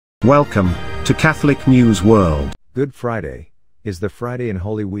Welcome to Catholic News World. Good Friday is the Friday in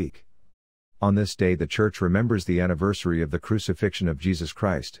Holy Week. On this day the Church remembers the anniversary of the crucifixion of Jesus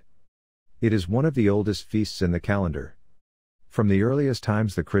Christ. It is one of the oldest feasts in the calendar. From the earliest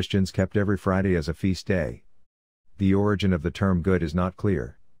times the Christians kept every Friday as a feast day. The origin of the term good is not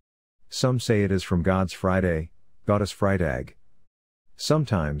clear. Some say it is from God's Friday, Gottes Freitag.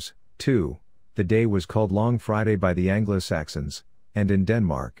 Sometimes, too, the day was called Long Friday by the Anglo-Saxons, and in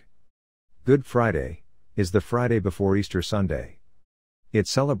Denmark. Good Friday is the Friday before Easter Sunday. It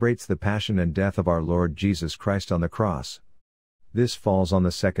celebrates the passion and death of our Lord Jesus Christ on the cross. This falls on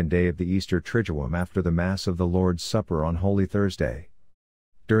the second day of the Easter Triduum after the Mass of the Lord's Supper on Holy Thursday.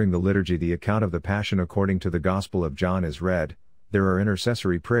 During the liturgy the account of the Passion according to the Gospel of John is read, there are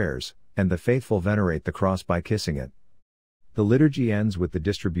intercessory prayers, and the faithful venerate the cross by kissing it. The liturgy ends with the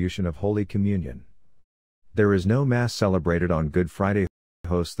distribution of Holy Communion. There is no Mass celebrated on Good Friday.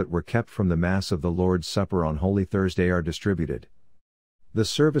 Hosts that were kept from the Mass of the Lord's Supper on Holy Thursday are distributed. The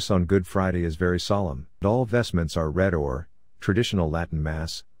service on Good Friday is very solemn. All vestments are red or, traditional Latin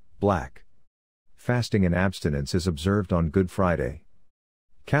Mass, black. Fasting and abstinence is observed on Good Friday.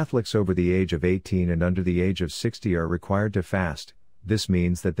 Catholics over the age of 18 and under the age of 60 are required to fast. This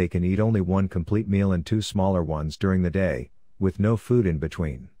means that they can eat only one complete meal and two smaller ones during the day, with no food in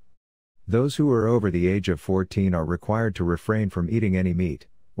between. Those who are over the age of 14 are required to refrain from eating any meat,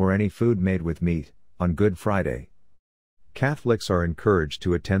 or any food made with meat, on Good Friday. Catholics are encouraged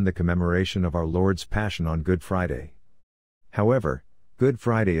to attend the commemoration of our Lord's Passion on Good Friday. However, Good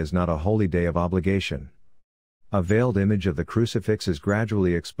Friday is not a holy day of obligation. A veiled image of the crucifix is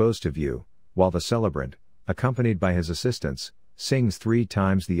gradually exposed to view, while the celebrant, accompanied by his assistants, sings 3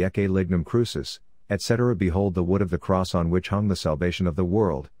 times the Ecce Lignum Crucis, etc. Behold the wood of the cross on which hung the salvation of the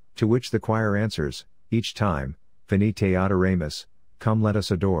world, to which the choir answers, each time, Venite adoremus, come let us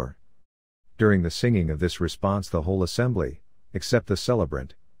adore. During the singing of this response the whole assembly, except the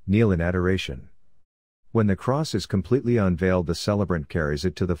celebrant, kneel in adoration. When the cross is completely unveiled the celebrant carries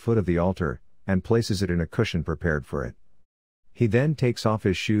it to the foot of the altar, and places it in a cushion prepared for it. He then takes off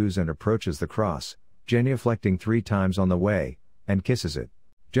his shoes and approaches the cross, genuflecting 3 times on the way, and kisses it.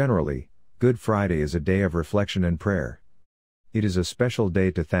 Generally, Good Friday is a day of reflection and prayer. It is a special day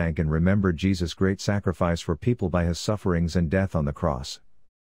to thank and remember Jesus' great sacrifice for people by his sufferings and death on the cross.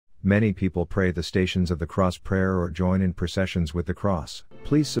 Many people pray the Stations of the Cross prayer or join in processions with the cross.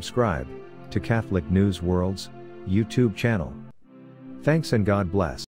 Please subscribe to Catholic News World's YouTube channel. Thanks and God bless.